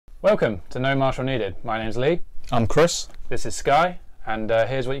Welcome to No Marshal Needed. My name's Lee. I'm Chris. This is Sky, and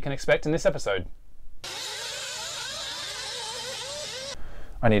here's what you can expect in this episode.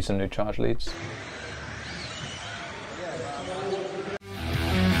 I need some new charge leads.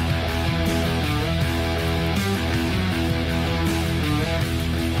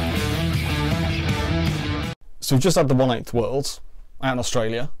 So we've just had the 1/8 Worlds out in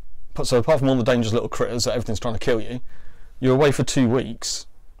Australia. So apart from all the dangerous little critters that everything's trying to kill you, you're away for 2 weeks.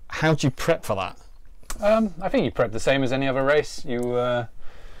 How do you prep for that? I think you prep the same as any other race. You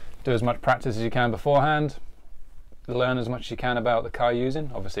do as much practice as you can beforehand, learn as much as you can about the car you're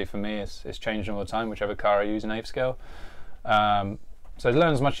using. Obviously for me it's changing all the time, whichever car I use in 8th scale. So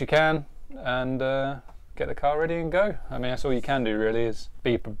learn as much as you can and get the car ready and go. I mean, that's all you can do really, is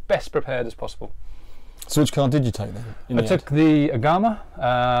be best prepared as possible. So which car did you take then? I took the Agama.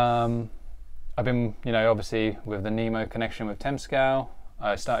 I've been, obviously with the Nemo connection with Temscal,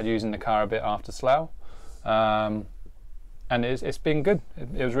 I started using the car a bit after Slough, and it's been good.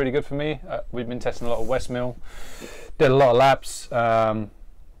 It was really good for me. We've been testing a lot of Westmill, did a lot of laps, learned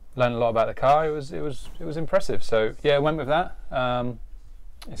a lot about the car. It was impressive. So yeah, I went with that.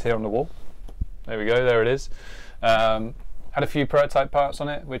 It's here on the wall. There we go. There it is. Had a few prototype parts on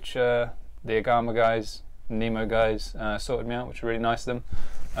it, which the Agama guys, Nemo guys sorted me out, which was really nice of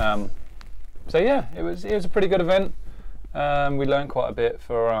them. So yeah, it was a pretty good event. We learned quite a bit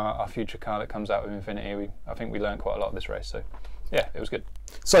for our future car that comes out with Infinity. I think we learned quite a lot this race, so yeah, it was good.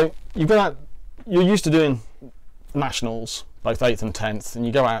 So you've got out, you're used to doing nationals, both 8th and 10th, and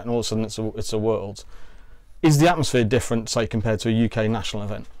you go out and all of a sudden it's a World. Is the atmosphere different, say, compared to a UK national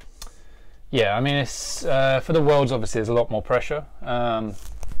event? Yeah, I mean, it's for the Worlds obviously there's a lot more pressure.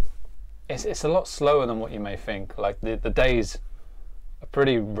 It's a lot slower than what you may think. Like the days are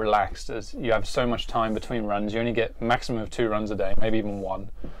pretty relaxed, as you have so much time between runs. You only get maximum of 2 runs a day, maybe even 1.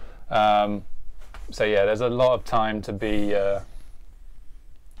 So yeah, there's a lot of time to be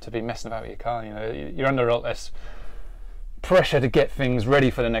messing about with your car. You're under a lot less pressure to get things ready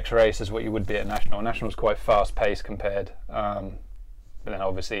for the next race as what you would be at national. National's quite fast paced compared, but then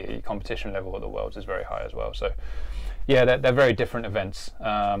obviously the competition level at the Worlds is very high as well. So yeah, they're very different events.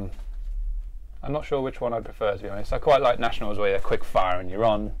 I'm not sure which one I prefer, to be honest. I quite like nationals where you're quick fire and you're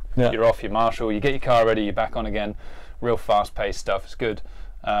on, you're off, you're marshal, you get your car ready, you're back on again. Real fast-paced stuff. It's good.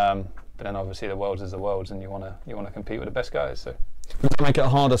 But then obviously the Worlds is the Worlds, and you want to compete with the best guys. So Does that make it a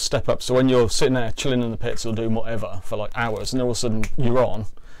harder step up? So when you're sitting there chilling in the pits or doing whatever for like hours, and all of a sudden you're on,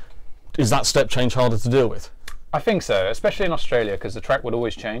 is that step change harder to deal with? I think so, especially in Australia, because the track would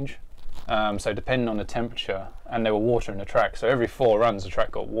always change. So depending on the temperature, and there were water in the track, so every 4 runs the track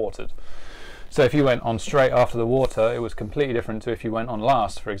got watered. So if you went on straight after the water, it was completely different to if you went on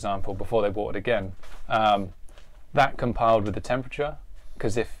last, for example, before they watered again. That compiled with the temperature,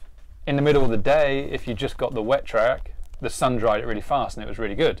 because if in the middle of the day, if you just got the wet track, the sun dried it really fast and it was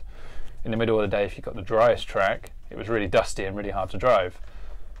really good. In the middle of the day, if you got the driest track, it was really dusty and really hard to drive.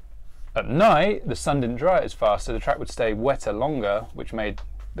 At night, the sun didn't dry it as fast, so the track would stay wetter longer, which made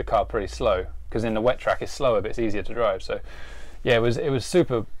the car pretty slow, because in the wet track it's slower but it's easier to drive. So yeah, it was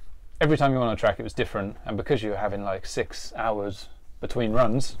super. Every time you went on a track it was different, and because you were having like 6 hours between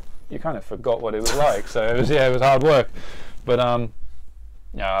runs, you kind of forgot what it was like. So it was hard work, but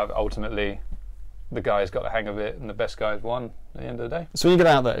yeah, ultimately the guys got the hang of it and the best guys won at the end of the day. So when you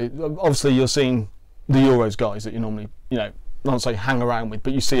get out there, obviously you're seeing the Euros guys that you normally, not say hang around with,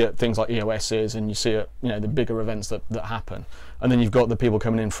 but you see at things like EOS's, and you see at the bigger events that happen, and then you've got the people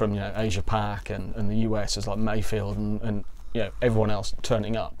coming in from Asia Pac and the US, as like Mayfield and everyone else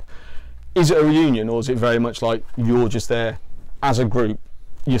turning up. Is it a reunion, or is it very much like you're just there as a group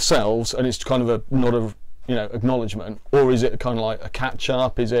yourselves, and it's kind of a nod of acknowledgement, or is it kind of like a catch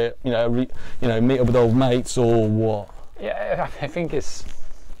up? Is it meet up with old mates, or what? Yeah, I think it's,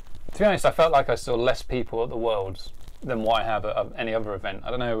 to be honest, I felt like I saw less people at the Worlds than what I have at any other event.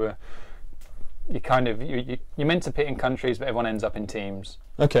 I don't know. You're meant to pit in countries, but everyone ends up in teams.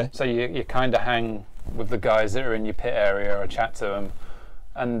 Okay. So you kind of hang with the guys that are in your pit area or chat to them,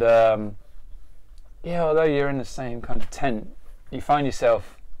 and yeah, although you're in the same kind of tent, you find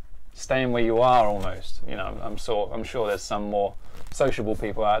yourself staying where you are almost. I'm sure there's some more sociable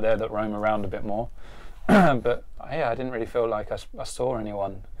people out there that roam around a bit more, but yeah, I didn't really feel like I saw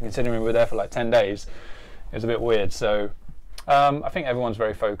anyone. Considering we were there for like 10 days, it was a bit weird. So I think everyone's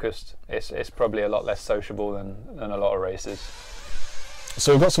very focused. It's probably a lot less sociable than a lot of races.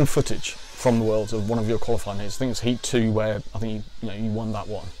 So we've got some footage from the Worlds of one of your qualifying heats. I think it's Heat 2 where I think you won that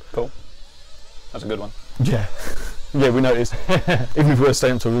one. Cool. That's a good one. Yeah. Yeah, we noticed. Even if we were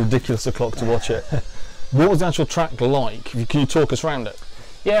staying up to a ridiculous o'clock to watch it. What was the actual track like? Can you talk us around it?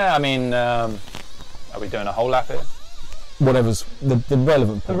 Yeah, I mean, are we doing a whole lap here? Whatever's the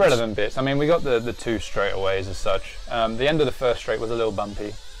relevant points. The relevant bits. I mean, we got the two straightaways as such. The end of the first straight was a little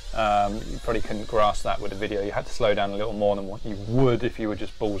bumpy. You probably couldn't grasp that with the video. You had to slow down a little more than what you would if you were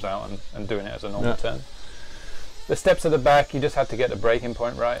just balls out and doing it as a normal turn. The steps at the back, you just had to get the braking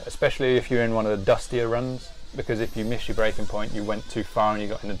point right, especially if you're in one of the dustier runs, because if you missed your braking point, you went too far and you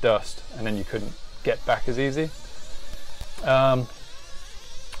got in the dust, and then you couldn't get back as easy. Around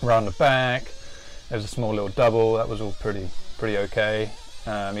the back, there's a small little double. That was all pretty okay,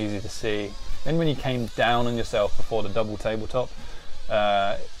 easy to see. Then when you came down on yourself before the double tabletop,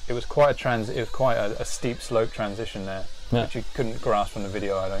 it was quite a steep slope transition there, which you couldn't grasp from the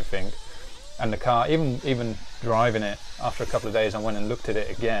video, I don't think. And the car, even driving it after a couple of days, I went and looked at it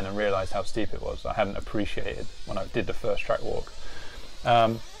again and realised how steep it was. I hadn't appreciated when I did the first track walk.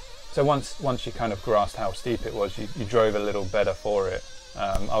 So once you kind of grasped how steep it was, you drove a little better for it.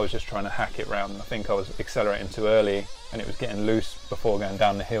 I was just trying to hack it round. I think I was accelerating too early and it was getting loose before going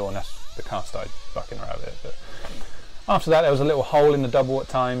down the hill, and the car started bucking around it. But after that, there was a little hole in the double at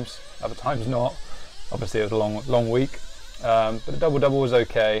times, other times not. Obviously it was a long week, but the double was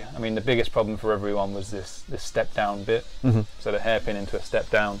okay. I mean, the biggest problem for everyone was this step down bit, so the hairpin into a step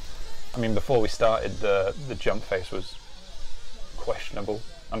down. I mean, before we started, the jump face was questionable.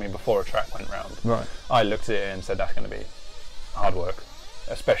 I mean, before a track went round, I looked at it and said that's going to be hard work,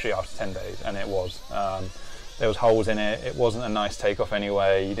 especially after 10 days, and it was. There was holes in it. It wasn't a nice takeoff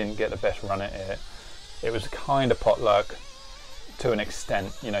anyway. You didn't get the best run at it. It was kind of potluck to an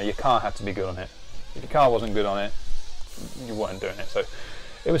extent. You know, your car had to be good on it. If your car wasn't good on it, you weren't doing it. So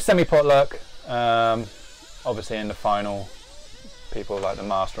it was semi-potluck. Obviously in the final, people like the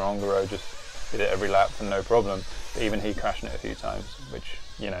master Ongaro just did it every lap for no problem. But even he crashed it a few times, which,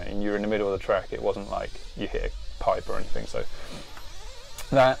 you know, and you're in the middle of the track. It wasn't like you hit a pipe or anything. So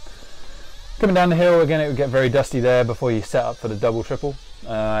that, coming down the hill again, it would get very dusty there before you set up for the double triple.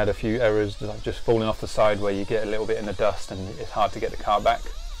 I had a few errors, like just falling off the side where you get a little bit in the dust and it's hard to get the car back.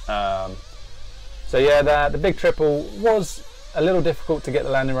 So yeah, the big triple was a little difficult to get the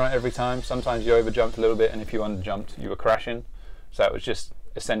landing right every time. Sometimes you over jumped a little bit, and if you under jumped, you were crashing. So it was just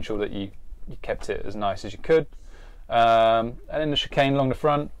essential that you kept it as nice as you could. And then the chicane along the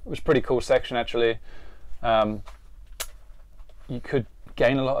front, it was a pretty cool section actually. You could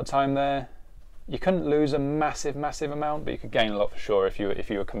gain a lot of time there. You couldn't lose a massive amount, but you could gain a lot for sure if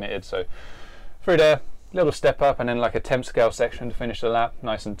you were committed. So through there, little step up, and then like a temp scale section to finish the lap,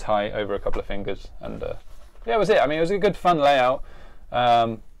 nice and tight over a couple of fingers, and yeah, that was it. I mean, it was a good fun layout.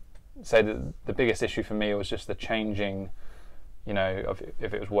 So the biggest issue for me was just the changing, you know, of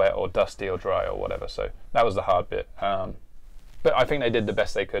if it was wet or dusty or dry or whatever. So that was the hard bit. But I think they did the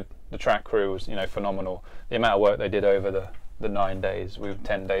best they could. The track crew was, you know, phenomenal. The amount of work they did over the 9 days,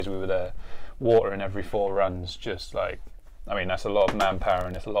 10 days we were there, water in every 4 runs, just like, I mean, that's a lot of manpower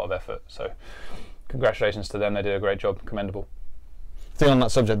and it's a lot of effort. So congratulations to them, they did a great job, commendable. Thing on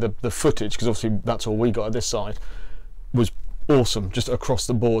that subject, the footage, because obviously that's all we got at this side, was awesome, just across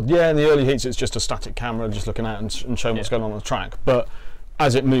the board. Yeah, in the early heats it's just a static camera just looking out and showing what's going on the track, but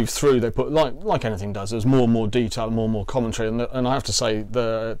as it moved through, they put, like anything does, there's more and more detail, more and more commentary, and I have to say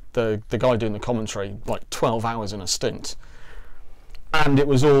the guy doing the commentary, like 12 hours in a stint, and it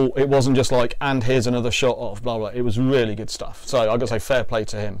wasn't just like, and here's another shot of blah blah. It was really good stuff. So I got to say, fair play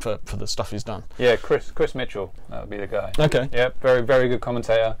to him for the stuff he's done. Yeah, Chris Mitchell, that would be the guy. Okay. Yeah, very good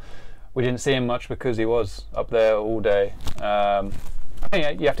commentator. We didn't see him much because he was up there all day. I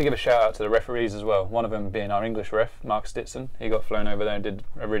think you have to give a shout out to the referees as well. One of them being our English ref, Mark Stitson. He got flown over there and did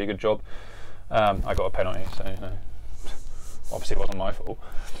a really good job. I got a penalty, so you know, obviously it wasn't my fault.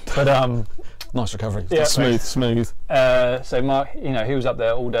 But nice recovery. Yeah, smooth. So Mark, you know, he was up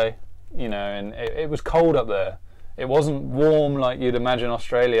there all day, you know, and it was cold up there. It wasn't warm like you'd imagine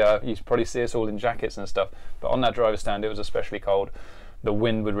Australia. You'd probably see us all in jackets and stuff. But on that driver's stand, it was especially cold. The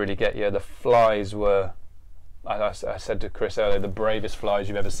wind would really get you. The flies were, I said to Chris earlier, the bravest flies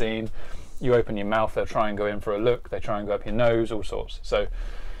you've ever seen. You open your mouth, they'll try and go in for a look. They try and go up your nose, all sorts. So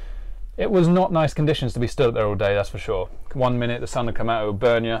it was not nice conditions to be stood up there all day, that's for sure. 1 minute the sun would come out, it would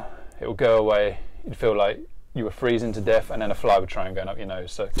burn you. It would go away. You'd feel like you were freezing to death, and then a fly would try and go up your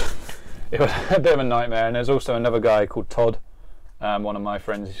nose. So it was a bit of a nightmare. And there's also another guy called Todd, one of my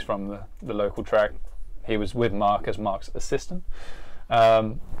friends. He's from the local track. He was with Mark as Mark's assistant.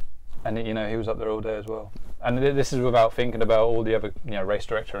 And you know, he was up there all day as well. And this is without thinking about all the other, you know, race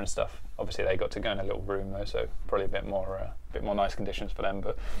director and stuff. Obviously they got to go in a little room though, so probably a bit more nice conditions for them.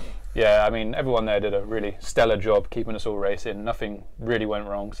 But yeah, I mean, everyone there did a really stellar job keeping us all racing. Nothing really went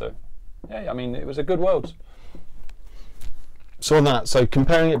wrong. So yeah, I mean, it was a good Worlds. So on that, so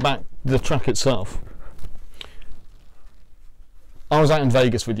comparing it back to the track itself, I was out in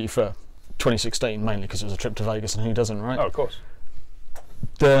Vegas with you for 2016, mainly because it was a trip to Vegas, and who doesn't, right? Oh, of course.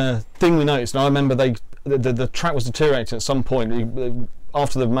 The thing we noticed, and I remember the track was deteriorating at some point.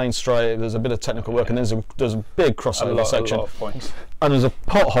 After the main straight, there's a bit of technical work, and there's a big crossover section, a lot of points. and there's a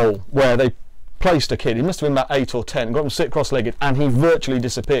pothole where they placed a kid. He must have been about 8 or 10. Got him to sit cross-legged, and he virtually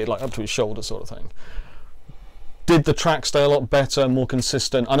disappeared, like up to his shoulder, sort of thing. Did the track stay a lot better, more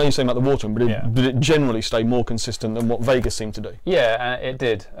consistent? I know you're saying about the watering, but did it generally stay more consistent than what Vegas seemed to do? Yeah, it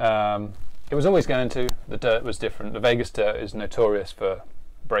did. It was always going to. The dirt was different. The Vegas dirt is notorious for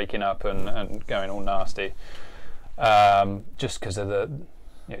breaking up and going all nasty, just because of the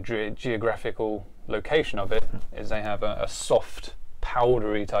geographical location of it. Is they have a soft,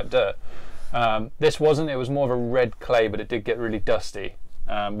 powdery type dirt. This wasn't. It was more of a red clay, but it did get really dusty.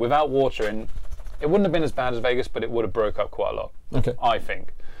 Without watering, it wouldn't have been as bad as Vegas, but it would have broke up quite a lot. Okay. I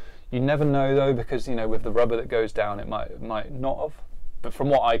think. You never know though, because with the rubber that goes down, it might not have. But from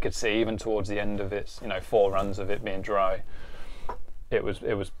what I could see, even towards the end of its 4 runs of it being dry, it was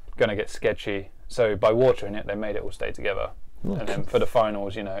going to get sketchy. So by watering it, they made it all stay together. Okay. And then for the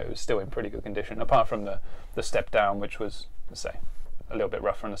finals, it was still in pretty good condition, apart from the step down, which was, let's say, a little bit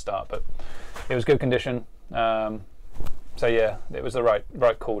rougher in the start, but it was good condition. So yeah, it was the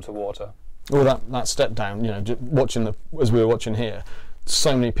right call to water. Well, that step down, watching as we were watching here,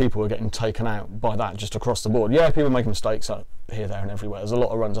 so many people were getting taken out by that just across the board. Yeah, people make mistakes here, there, and everywhere. There's a lot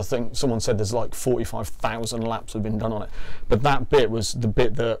of runs. I think someone said there's like 45,000 laps have been done on it. But that bit was the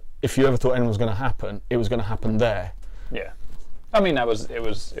bit that, if you ever thought anything was going to happen, it was going to happen there. Yeah, I mean it was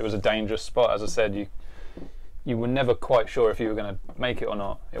a dangerous spot. As I said, you were never quite sure if you were going to make it or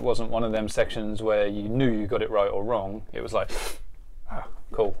not. It wasn't one of them sections where you knew you got it right or wrong. It was like,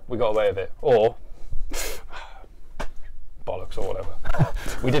 cool, we got away with it, or bollocks or whatever.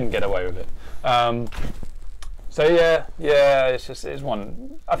 We didn't get away with it. So yeah, it's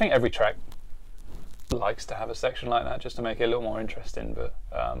one. I think every track likes to have a section like that just to make it a little more interesting. But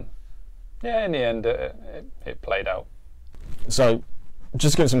yeah, in the end, it played out. So,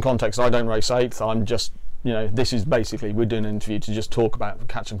 just to give some context, I don't race 8th. I'm just, this is basically, we're doing an interview to just talk about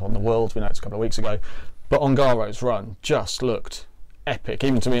catching up on the world. We know it's a couple of weeks ago, but Ongaro's run just looked epic.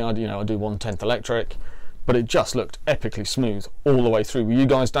 Even to me, I do 1/10 electric, but it just looked epically smooth all the way through. Were you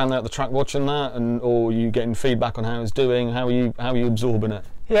guys down there at the track watching that, or were you getting feedback on how it was doing? How are you absorbing it?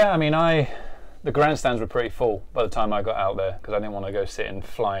 Yeah, I mean, the grandstands were pretty full by the time I got out there, because I didn't want to go sit in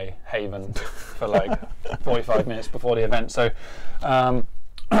Fly Haven for like 45 minutes before the event. So I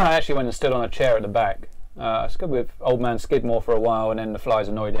actually went and stood on a chair at the back. I stood with old man Skidmore for a while, and then the flies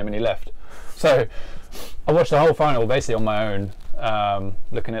annoyed him and he left. So I watched the whole final basically on my own,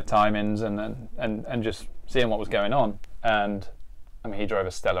 looking at timings and just seeing what was going on. And I mean, he drove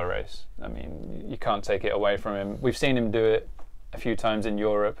a stellar race. I mean, you can't take it away from him. We've seen him do it a few times in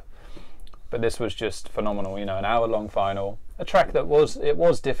Europe, but this was just phenomenal. An hour-long final, a track that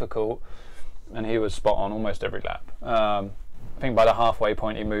was difficult, and he was spot on almost every lap. I think by the halfway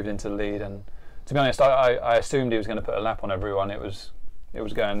point he moved into the lead, and to be honest, I assumed he was going to put a lap on everyone. It was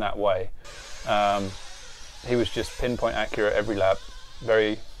going that way. He was just pinpoint accurate every lap,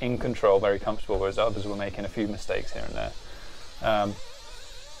 very in control, very comfortable, whereas others were making a few mistakes here and there.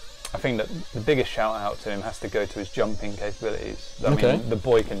 I think that the biggest shout out to him has to go to his jumping capabilities. I mean, the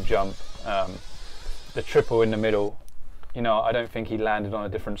boy can jump. The triple in the middle, I don't think he landed on a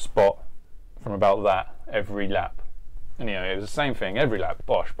different spot from about that every lap. And it was the same thing every lap.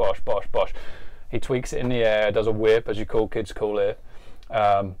 Bosh, bosh, bosh, bosh. He tweaks it in the air, does a whip, as you cool kids call it.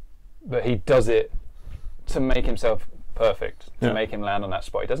 But he does it to make himself perfect, to make him land on that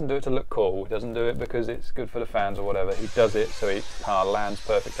spot. He doesn't do it to look cool. He doesn't do it because it's good for the fans or whatever. He does it so his car lands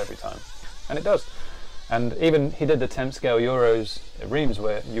perfect every time, and it does. And even he did the 10th scale Euros at Reims,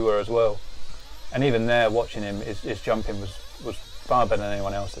 where you were as well. And even there, watching him, his jumping was far better than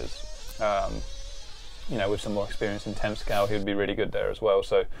anyone else's. With some more experience in 10th scale, he would be really good there as well.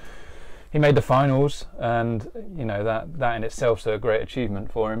 So he made the finals, and that in itself is a great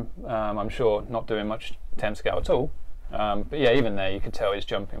achievement for him. I'm sure not doing much 10th scale at all. But yeah, even there you could tell his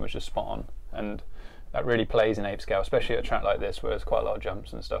jumping was just spot on, and that really plays in 8th scale, especially at a track like this where there's quite a lot of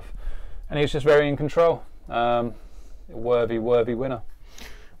jumps and stuff. And he was just very in control. Worthy winner.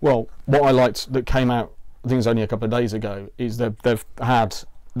 Well, what I liked that came out, I think it was only a couple of days ago, is they've had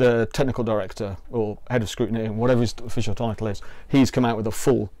the technical director or head of scrutiny, whatever his official title is. He's come out with a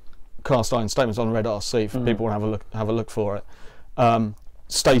full cast iron statement on Red RC for people to have a look for it,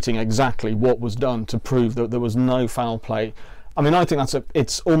 stating exactly what was done to prove that there was no foul play. I mean, I think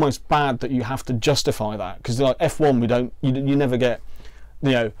it's almost bad that you have to justify that, because like F1, you never get,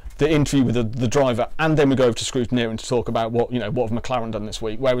 you know, the interview with the driver, and then we go over to scrutineering to talk about what have McLaren done this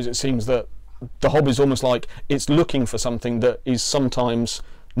week. Whereas it seems that the hobby's almost like it's looking for something that is sometimes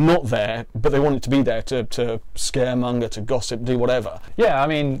not there, but they want it to be there to scaremonger, to gossip, do whatever. Yeah, I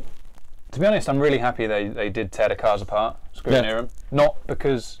mean, to be honest, I'm really happy they did tear the cars apart, scrutineer them. Not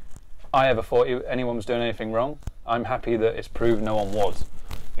because I ever thought anyone was doing anything wrong. I'm happy that it's proved no one was.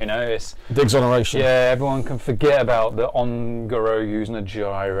 You know, it's the exoneration. Yeah, everyone can forget about the Ongaro using a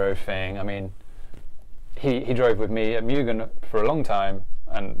gyro thing. I mean, he drove with me at Mugen for a long time,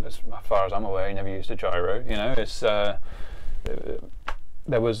 and as far as I'm aware, he never used a gyro. You know, it's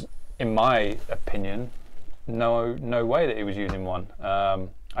there was, in my opinion, no way that he was using one.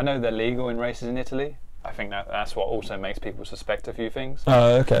 I know they're legal in races in Italy. I think that's what also makes people suspect a few things.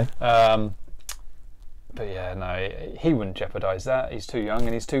 Oh, okay. But yeah, no, he wouldn't jeopardise that. He's too young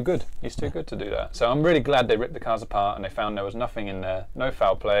and he's too good. He's too good to do that. So I'm really glad they ripped the cars apart and they found there was nothing in there, no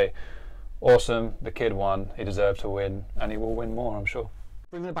foul play. Awesome, the kid won. He deserved to win, and he will win more, I'm sure.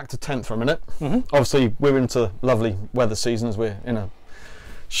 Bringing it back to 10th for a minute. Obviously, we're into lovely weather seasons. We're in a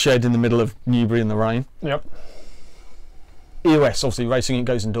shed in the middle of Newbury in the rain. Yep. EOS, obviously, racing it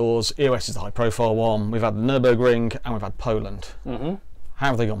goes indoors. EOS is the high-profile one. We've had the Nürburgring and we've had Poland. How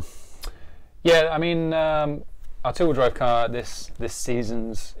have they gone? Yeah, I mean, our two-wheel drive car this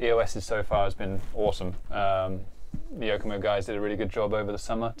season's EOS's so far has been awesome. The Yokomo guys did a really good job over the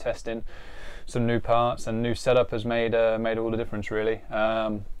summer testing some new parts, and new setup has made all the difference, really.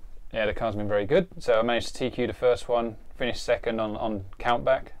 Yeah, the car's been very good. So I managed to TQ the first one, finished second on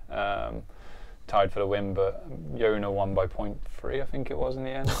countback, tied for the win, but Yona won by 0.3, I think it was in the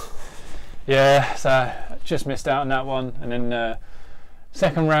end. Yeah, so just missed out on that one, and then.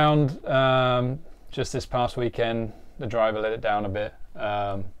 Second round, just this past weekend, the driver let it down a bit.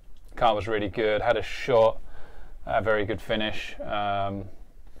 Car was really good, had a shot, a very good finish. But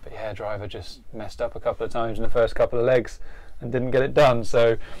yeah, driver just messed up a couple of times in the first couple of legs and didn't get it done.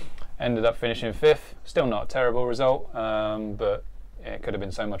 So ended up finishing 5th. Still not a terrible result, but yeah, it could have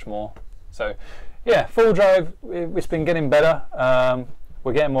been so much more. So yeah, full drive, it's been getting better.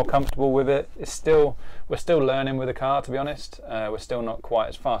 We're getting more comfortable with it. We're still learning with the car, to be honest. We're still not quite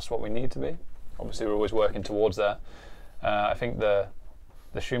as fast as what we need to be. Obviously, we're always working towards that. I think the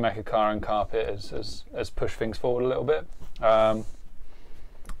Schumacher car and carpet has pushed things forward a little bit.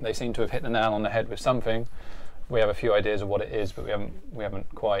 They seem to have hit the nail on the head with something. We have a few ideas of what it is, but we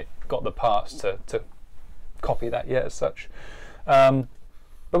haven't quite got the parts to copy that yet as such. But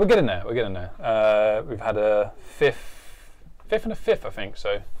we're getting there. We're getting there. We've had a fifth and a 5th, I think,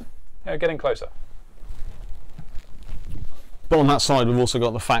 so yeah, getting closer. But on that side, we've also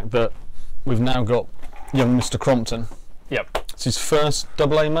got the fact that we've now got young Mr. Crompton. Yep. It's his first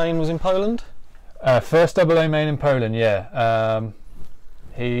AA main was in Poland? First AA main in Poland, yeah.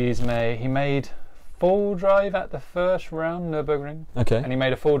 He made full drive at the first round, Nürburgring. Okay. And he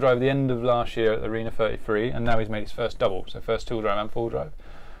made a full drive at the end of last year at the Arena 33, and now he's made his first double, so first two drive and full drive.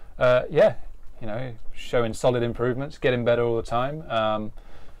 Yeah. You know, showing solid improvements, getting better all the time.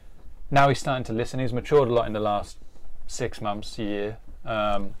 Now he's starting to listen. He's matured a lot in the last 6 months, year.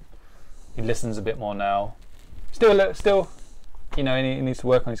 He listens a bit more now. Still, you know, he needs to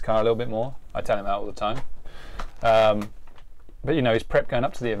work on his car a little bit more. I tell him that all the time. But you know, his prep going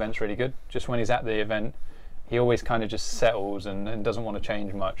up to the event's really good. Just when he's at the event, he always kind of just settles and doesn't want to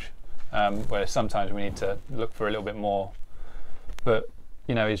change much. Whereas sometimes we need to look for a little bit more. But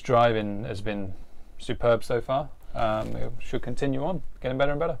you know, his driving has been superb so far. It should continue on, getting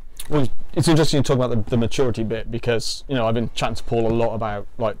better and better. Well, it's interesting to talk about the maturity bit, because you know, I've been chatting to Paul a lot about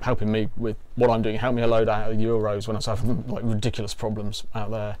like helping me with what I'm doing, help me a load out of the Euros when I was having like ridiculous problems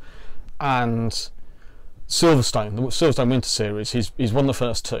out there. And Silverstone, the Silverstone Winter Series, he's won the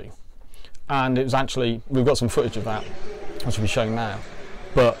first 2, and it was actually, we've got some footage of that, which we'll be showing now.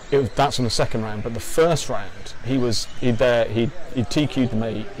 But that's on the second round. But the first round, he TQ'd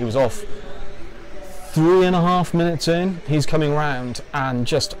me. He was off 3.5 minutes in. He's coming round, and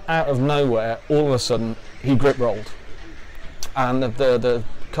just out of nowhere, all of a sudden, he grip rolled. And the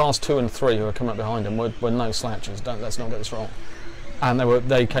cars 2 and 3 who were coming up behind him were no slouches. Let's not get this wrong. And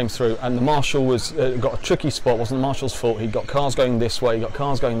they came through, and the marshal was got a tricky spot. It wasn't the marshal's fault. He got cars going this way, he got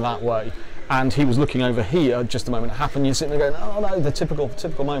cars going that way. And he was looking over here just the moment it happened. You're sitting there going, oh no, the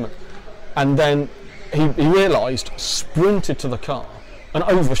typical moment. And then he realised, sprinted to the car and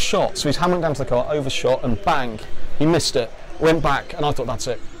overshot. So he's hammering down to the car, overshot, and bang, he missed it, went back, and I thought, that's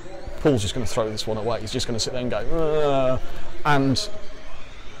it. Paul's just going to throw this one away. He's just going to sit there and go, ugh. And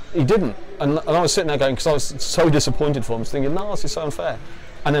he didn't, and I was sitting there going, because I was so disappointed for him, I was thinking, no, this is so unfair.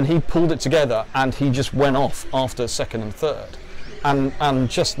 And then he pulled it together, and he just went off after second and third, and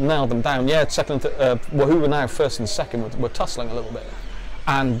just nailed them down. Yeah, second and well, who were now first and second were tussling a little bit,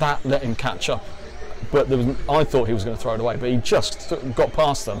 and that let him catch up. But I thought he was going to throw it away, but he just got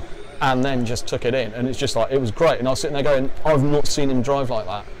past them and then just took it in, and it's just like, it was great. And I was sitting there going, I've not seen him drive like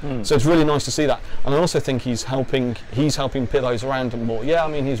that. So it's really nice to see that. And I also think he's helping pillows around him more. Yeah, I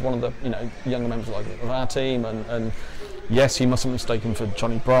mean, he's one of the younger members of our team, and yes, he mustn't be mistaken for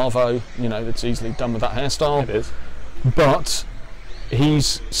Johnny Bravo. It's easily done with that hairstyle. It is. But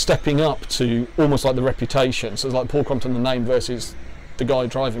he's stepping up to almost like the reputation. So it's like Paul Crompton, the name, versus the guy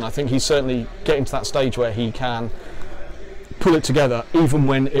driving. I think he's certainly getting to that stage where he can pull it together, even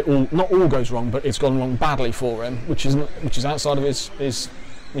when not all goes wrong, but it's gone wrong badly for him, which is outside of his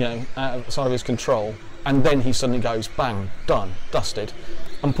outside of his control. And then he suddenly goes, bang, done, dusted,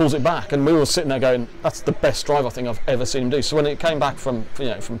 and pulls it back. And we were sitting there going, that's the best drive I think I've ever seen him do. So when it came back from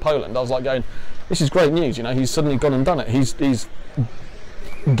Poland, I was like going, this is great news. He's suddenly gone and done it. He's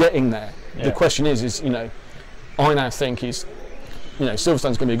getting there. Yeah. The question is I now think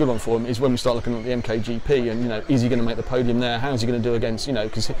Silverstone's going to be a good one for him, is when we start looking at the MKGP, and is he going to make the podium there? How's he going to do against,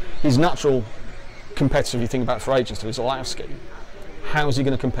 because his natural competitor, if you think about for agency, is Olowski. How's he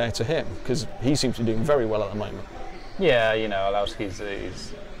going to compare to him? Because he seems to be doing very well at the moment. Yeah, Olowski's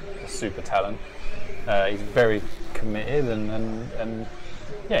he's a super talent. He's very committed, and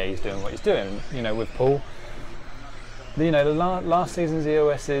yeah, he's doing what he's doing. With Paul, the last season's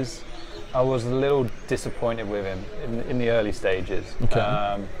EOSs, I was a little disappointed with him in the early stages. Okay.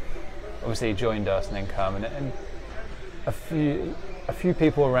 Obviously, he joined us and then come, and a few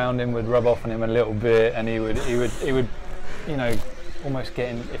people around him would rub off on him a little bit, and he would almost get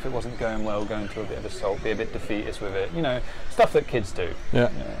in, if it wasn't going well, go into a bit of a sulk, be a bit defeatist with it. Stuff that kids do. Yeah.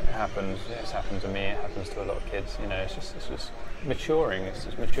 It happens. It's happened to me. It happens to a lot of kids. It's just maturing. It's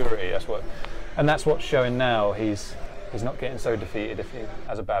just maturity. That's what's showing now. He's not getting so defeated if he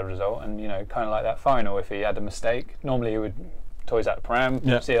has a bad result, and kind of like that final, if he had a mistake, normally he would toys out the pram,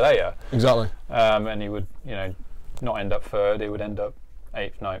 see you later. Exactly. And he would not end up third, he would end up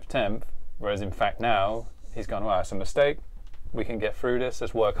 8th, 9th, 10th, whereas in fact now he's gone, well, it's a mistake, we can get through this,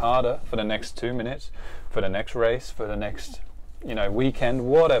 let's work harder for the next 2 minutes, for the next race, for the next weekend,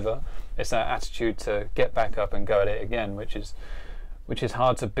 whatever. It's that attitude to get back up and go at it again, which is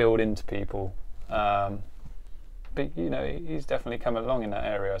hard to build into people. But he's definitely come along in that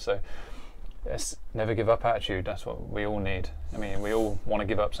area. So it's never give up attitude. That's what we all need. I mean, we all want to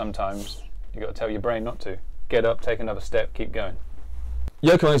give up sometimes. You got to tell your brain not to. Get up, take another step, keep going.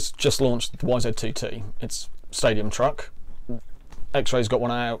 Yokomo's just launched the YZ2T. It's stadium truck. X-Ray's got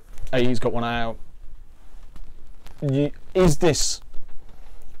one out. AE's got one out. Is this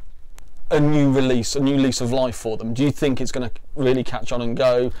a new release, a new lease of life for them? Do you think it's going to really catch on and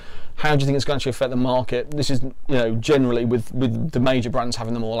go? How do you think it's going to affect the market? This is, generally with the major brands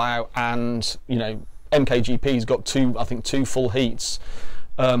having them all out, and MKGP's got two full heats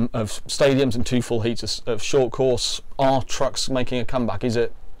of stadiums and 2 full heats of short course. Are trucks making a comeback? Is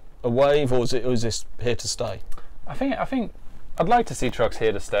it a wave, or is this here to stay? I think I'd like to see trucks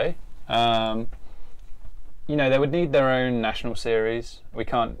here to stay. They would need their own national series. We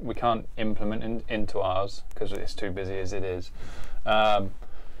can't implement into ours because it's too busy as it is.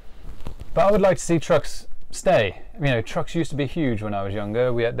 But I would like to see trucks stay. Trucks used to be huge when I was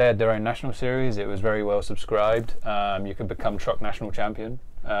younger. They had their own national series. It was very well subscribed. You could become truck national champion,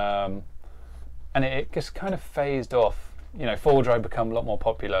 and it just kind of phased off. Four drive become a lot more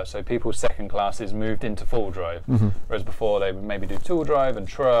popular, so people's second classes moved into full drive, whereas before they would maybe do tool drive and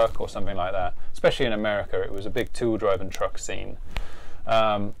truck or something like that. Especially in America, it was a big tool drive and truck scene.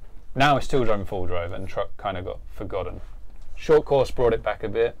 Now it's tool drive and full drive, and truck kind of got forgotten. Short course brought it back a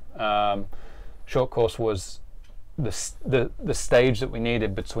bit. Short course was the stage that we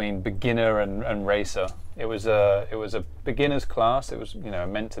needed between beginner and racer. It was a beginner's class. It was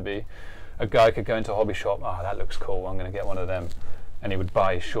meant to be. A guy could go into a hobby shop. Oh, that looks cool. I'm going to get one of them, and he would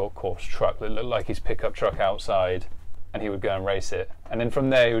buy his short course truck that looked like his pickup truck outside, and he would go and race it. And then from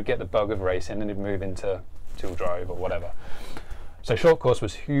there, he would get the bug of racing, and he'd move into tool drive or whatever. So short course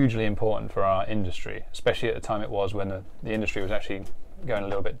was hugely important for our industry, especially at the time it was when the industry was actually going a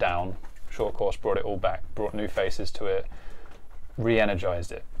little bit down. Short course brought it all back, brought new faces to it,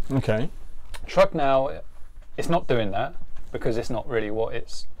 re-energized it. Okay. Truck now, it's not doing that because it's not really what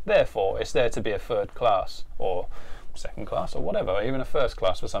it's there for. It's there to be a third class or second class or whatever, even a first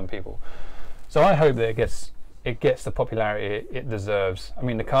class for some people. So I hope that it gets the popularity it deserves. I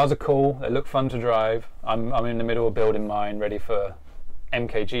mean, the cars are cool, they look fun to drive. I'm in the middle of building mine, ready for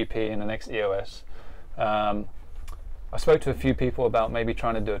MKGP and the next EOS. I spoke to a few people about maybe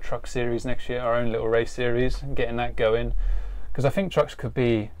trying to do a truck series next year, our own little race series, and getting that going, because I think trucks could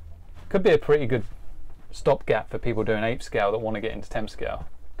be a pretty good stopgap for people doing 8 scale that want to get into 10 scale.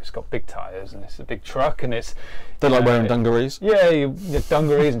 It's got big tyres and it's a big truck, and it's They're like wearing dungarees. Yeah, your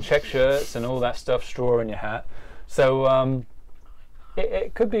dungarees and check shirts and all that stuff, straw in your hat. So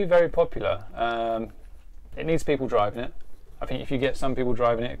it could be very popular. It needs people driving it. I think if you get some people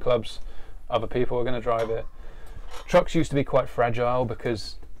driving it at clubs, other people are going to drive it. Trucks used to be quite fragile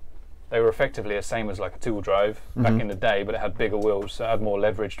because they were effectively the same as like a two-wheel drive back in the day, but it had bigger wheels, so it had more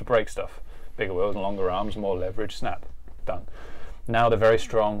leverage to brake stuff. Bigger wheels and longer arms, more leverage, snap, done. Now they're very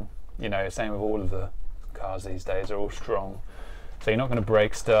strong, you know, same with all of the cars these days, they're all strong. So you're not going to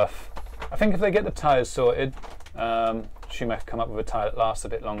break stuff. I think if they get the tyres sorted, Schumacher come up with a tyre that lasts a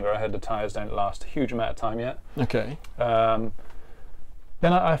bit longer. I heard the tyres don't last a huge amount of time yet. Okay.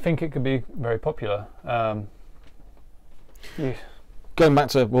 Then I think it could be very popular. Yeah. Going back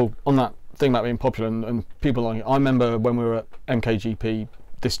to, well, on that thing about being popular and people like it, I remember when we were at MKGP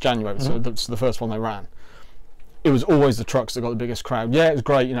this January, so that's the first one they ran, it was always the trucks that got the biggest crowd. Yeah, it was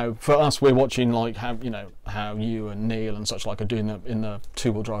great, you know, for us we're watching like how you and Neil and such like are doing in the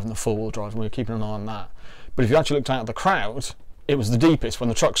two-wheel drive and the four-wheel drive, and we were keeping an eye on that. But if you actually looked out at the crowd, it was the deepest when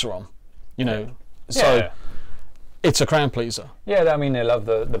the trucks are on, you know. So yeah. It's a crowd pleaser. Yeah, I mean, they love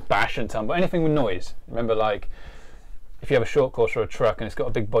the bash and tumble, anything with noise. Remember, like, if you have a short course or a truck and it's got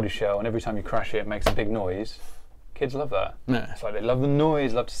a big body shell and every time you crash it makes a big noise, kids love that. Yeah. It's like they love the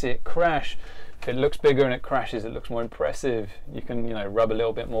noise, love to see it crash. If it looks bigger and it crashes, it looks more impressive. You can, you know, rub a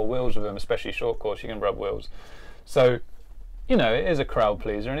little bit more wheels with them, especially short course, you can rub wheels. So, you know, it is a crowd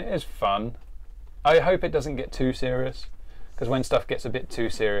pleaser and it is fun. I hope it doesn't get too serious, because when stuff gets a bit too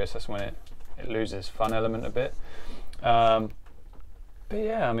serious, that's when it loses fun element a bit. But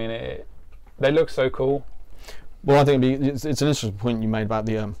yeah, I mean, they look so cool. Well, I think it's an interesting point you made about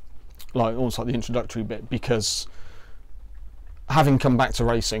the like almost like the introductory bit, because having come back to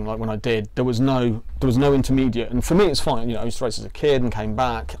racing, like when I did, there was no intermediate, and for me it's fine. You know, I used to race as a kid and came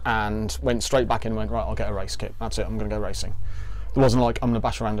back and went straight back in and went, right, I'll get a race kit. That's it. I'm going to go racing. There wasn't like I'm going to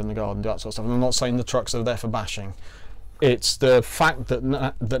bash around in the garden, do that sort of stuff. And I'm not saying the trucks are there for bashing. It's the fact that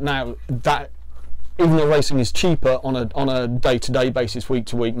now that even though racing is cheaper on a day-to-day basis, week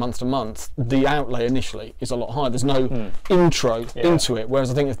to week, month to month, the outlay initially is a lot higher. There's no intro into it. Whereas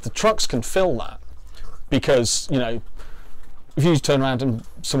I think if the trucks can fill that, because, you know, if you just turn around and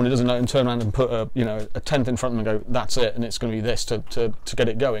someone who doesn't know and turn around and put a tenth in front of them and go, that's it, and it's going to be this to get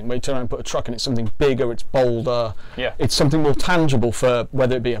it going. Where you turn around and put a truck and it's something bigger, it's bolder, it's something more tangible for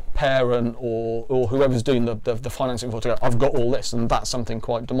whether it be a parent or whoever's doing the financing for it to go, I've got all this, and that's something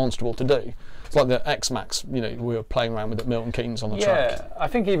quite demonstrable to do. It's like the X-Max, you know, we were playing around with at Milton Keynes on the track. Yeah, I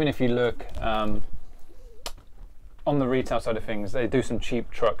think even if you look on the retail side of things, they do some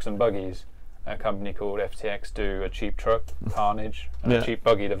cheap trucks and buggies. A company called FTX do a cheap truck, Carnage, and a cheap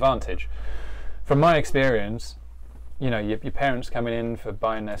buggy, the Vantage. From my experience, you know, your parents coming in for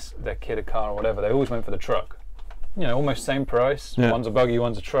buying their kid a car or whatever, they always went for the truck. You know, almost same price. Yeah. One's a buggy,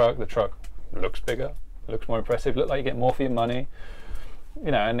 one's a truck. The truck looks bigger, looks more impressive, look like you get more for your money.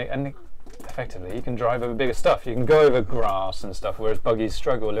 You know, and effectively you can drive over bigger stuff. You can go over grass and stuff, whereas buggies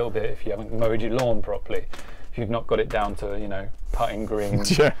struggle a little bit if you haven't mowed your lawn properly. If you've not got it down to, you know, putting green,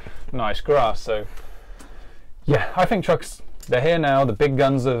 nice grass. So, yeah, I think trucks, they're here now. The big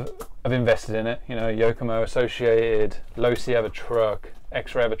guns have invested in it. You know, Yokomo, Associated, Losi have a truck,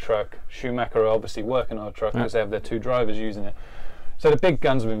 X-Ray have a truck, Schumacher are obviously working on a truck because they have their 2 drivers using it. So the big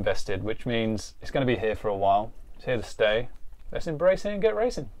guns have invested, which means it's going to be here for a while. It's here to stay. Let's embrace it and get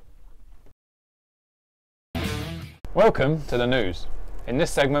racing. Welcome to the news. In this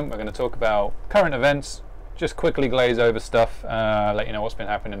segment, we're going to talk about current events, just quickly glaze over stuff, let you know what's been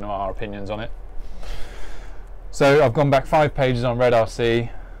happening and our opinions on it. So I've gone back 5 pages on Red RC,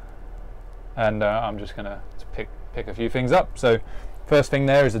 and I'm just going to pick a few things up. So first thing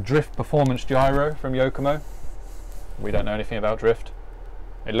there is a drift performance gyro from Yokomo. We don't know anything about drift.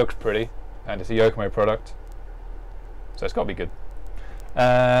 It looks pretty, and it's a Yokomo product, so it's got to be good.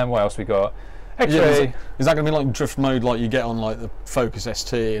 What else we got? X-ray. Is that going to be like drift mode like you get on like the Focus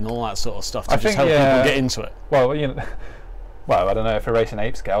ST and all that sort of stuff to just help people get into it? Well, you know, well, I don't know, if you're racing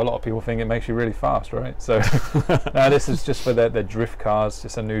 8 scale, a lot of people think it makes you really fast, right? So no, this is just for their drift cars,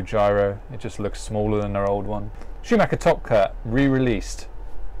 just a new gyro. It just looks smaller than their old one. Schumacher Top Cut re-released.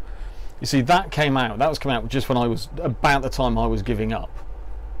 You see, that was coming out just when I was about the time I was giving up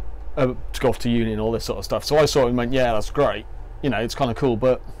to go off to uni and all this sort of stuff. So I saw it and went, yeah, that's great. You know, it's kind of cool,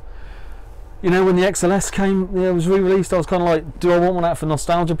 but you know, when the XLS came, it was re-released, I was kind of like, do I want one out for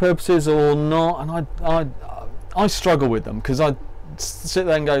nostalgia purposes or not? And I struggle with them because I sit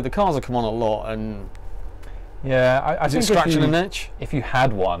there and go, the cars have come on a lot, and yeah, I think scratching an itch. If you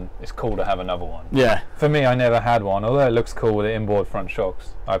had one, it's cool to have another one. Yeah. For me, I never had one, although it looks cool with the inboard front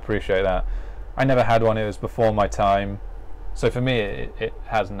shocks. I appreciate that. I never had one. It was before my time. So for me, it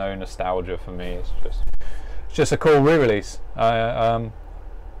has no nostalgia for me. It's just a cool re-release. I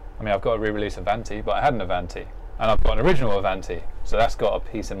mean, I've got a re-release Avanti, but I had an Avanti, and I've got an original Avanti, so that's got a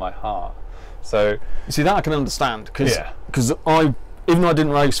piece in my heart. So you see, that I can understand, because even though I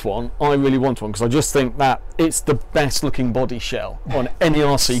didn't race one, I really want one, because I just think that it's the best looking body shell on any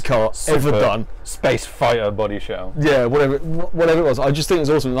RC car ever done. Space fighter body shell. Yeah, whatever it was. I just think it's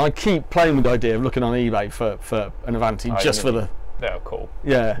awesome, and I keep playing with the idea of looking on eBay for an Avanti for the. They're cool.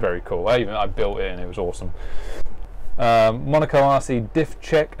 Yeah, very cool. I built it and it was awesome. Monaco RC diff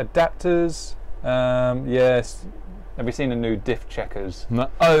check adapters. Yes. Have you seen the new diff checkers? No.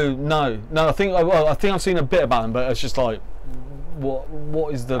 Oh no. I think I've seen a bit about them, but it's just like,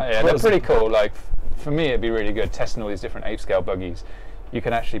 what is the? Yeah, they're pretty cool. Like, for me, it'd be really good testing all these different 8-scale buggies. You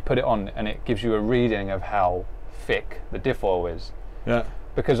can actually put it on, and it gives you a reading of how thick the diff oil is. Yeah.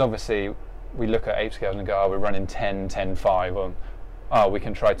 Because obviously, we look at 8 scales and go, oh, we're running 10, 10, 5, or oh, we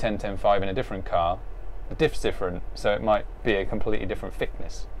can try 10, 10, 5 in a different car. The diff's different, so it might be a completely different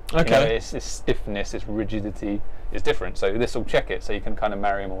thickness. Okay. You know, its stiffness, its rigidity is different. So this will check it, so you can kind of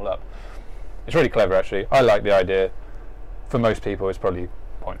marry them all up. It's really clever, actually. I like the idea. For most people, it's probably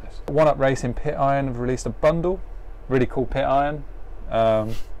pointless. One Up Racing Pit Iron have released a bundle. Really cool pit iron. Yeah,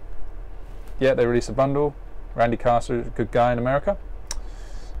 they released a bundle. Randy Carter, a good guy in America.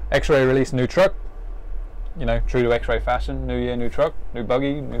 X-Ray released a new truck. You know, true to X-Ray fashion. New year, new truck, new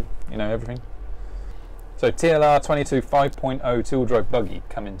buggy, new, you know, everything. So TLR 22 5.0 two-wheel drive buggy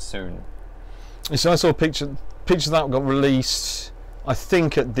coming soon. So I saw pictures that got released, I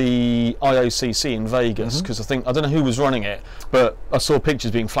think, at the IOCC in Vegas, because I don't know who was running it, but I saw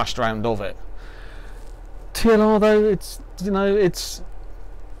pictures being flashed around of it. TLR though, is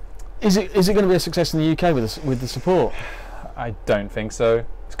it going to be a success in the UK with the support? I don't think so.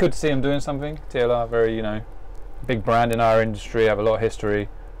 It's good to see them doing something. TLR, very, you know, big brand in our industry, have a lot of history.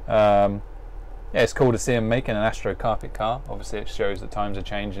 Yeah, it's cool to see them making an Astro carpet car. Obviously, it shows that times are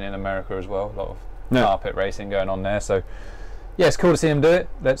changing in America as well. A lot of carpet racing going on there. So, yeah, it's cool to see them do it.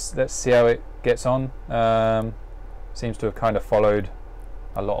 Let's see how it gets on. Seems to have kind of followed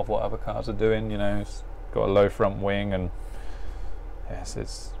a lot of what other cars are doing. You know, it's got a low front wing, and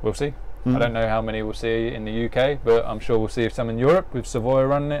yes, we'll see. I don't know how many we'll see in the UK, but I'm sure we'll see some in Europe with Savoy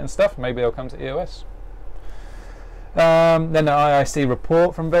running it and stuff. Maybe they'll come to EOS. Then the IIC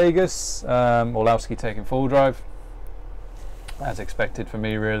report from Vegas. Orlowski taking full drive, as expected for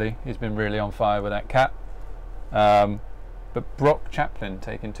me, really. He's been really on fire with that cat. But Brock Chaplin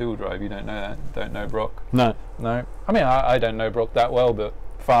taking two-wheel drive. You don't know that? Don't know Brock? No. I mean, I don't know Brock that well, but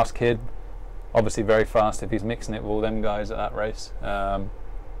fast kid. Obviously very fast if he's mixing it with all them guys at that race.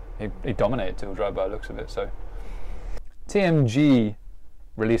 He dominated two-wheel drive by the looks of it. So TMG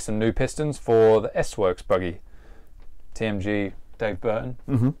released some new pistons for the S-Works buggy. TMG, Dave Burton.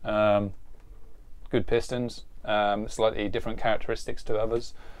 Good pistons, slightly different characteristics to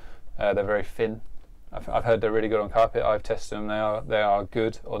others. They're very thin. I've heard they're really good on carpet. I've tested them. They are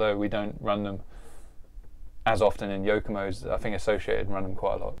good, although we don't run them as often in Yokomos. I think Associated run them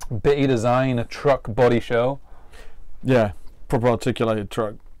quite a lot. Bitty design, a truck body shell. Yeah, proper articulated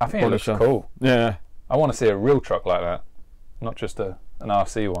truck. I think it looks cool. Yeah, I want to see a real truck like that, not just an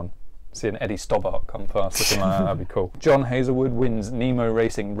RC one. See an Eddie Stobbart come past looking like that, that'd be cool. John Hazelwood wins Nemo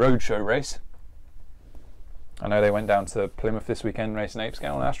Racing Roadshow race. I know they went down to Plymouth this weekend racing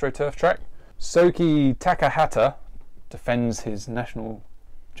 8-scale on AstroTurf track. Soki Takahata defends his national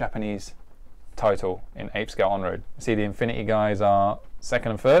Japanese title in 8-scale on-road. See, the Infinity guys are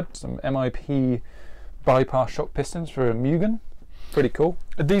second and third. Some MIP bypass shock pistons for a Mugen. Pretty cool.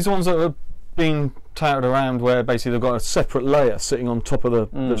 Are these ones that are being touted around where basically they've got a separate layer sitting on top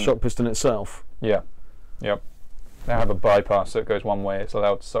of the shock piston itself? Yeah. Yep. They have a bypass, so it goes one way, it's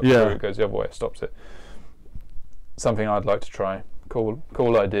allowed to suck through, it goes the other way, it stops it. Something I'd like to try. Cool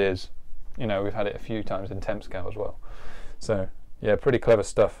ideas. You know, we've had it a few times in temp scale as well. So, yeah, pretty clever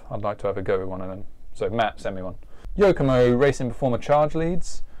stuff. I'd like to have a go with one of them. So, Matt, send me one. Yokomo Racing Performer charge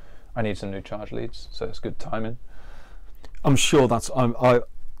leads. I need some new charge leads, so it's good timing. I'm sure that's...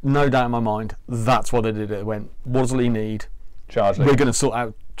 no doubt in my mind, that's what they did. It went, what does Lee need? Charge leads. We're going to sort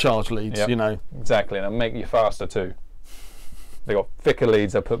out charge leads, you know. Exactly, and they'll make you faster too. They got thicker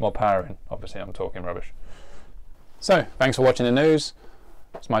leads, they'll put more power in. Obviously, I'm talking rubbish. So, thanks for watching the news.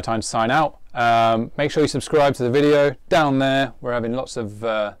 It's my time to sign out. Make sure you subscribe to the video down there. We're having lots of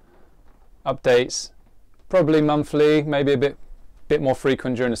updates, probably monthly, maybe a bit more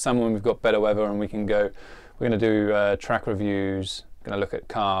frequent during the summer when we've got better weather and we can go. We're going to do track reviews, going to look at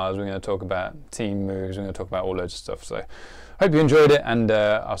cars, we're going to talk about team moves, we're going to talk about all loads of stuff. So hope you enjoyed it, and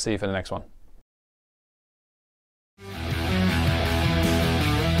I'll see you for the next one.